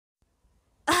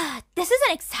This is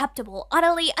unacceptable.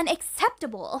 Utterly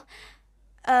unacceptable.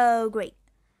 Oh, great.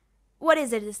 What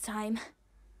is it this time?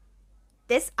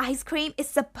 This ice cream is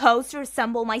supposed to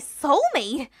resemble my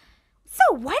soulmate.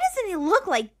 So why doesn't he look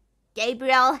like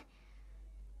Gabriel?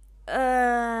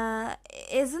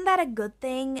 Isn't that a good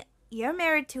thing? You're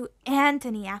married to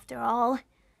Anthony after all.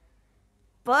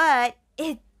 But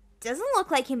it doesn't look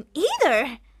like him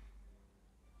either.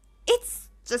 It's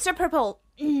just a purple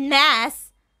mess.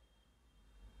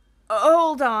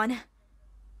 Hold on.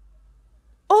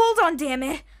 Hold on, damn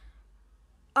it.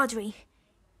 Audrey,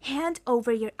 hand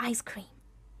over your ice cream.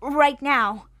 Right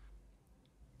now.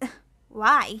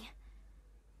 Why?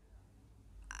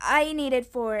 I need it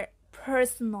for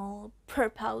personal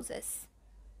purposes.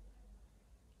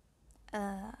 This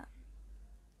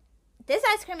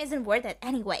ice cream isn't worth it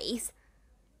anyways.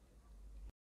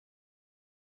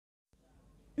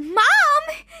 Mom!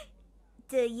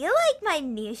 Do you like my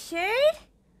new shirt?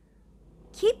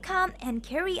 Keep calm and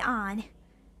carry on.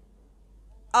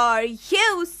 Are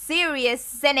you serious,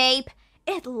 Snape?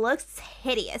 It looks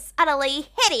hideous, utterly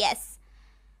hideous.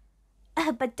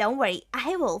 But don't worry,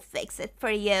 I will fix it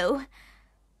for you.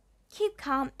 Keep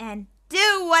calm and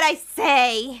do what I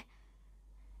say.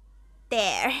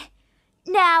 There.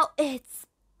 Now it's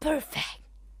perfect.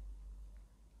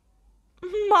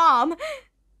 Mom,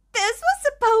 this was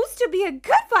supposed to be a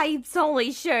good vibes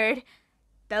only shirt.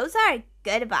 Those are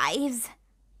good vibes.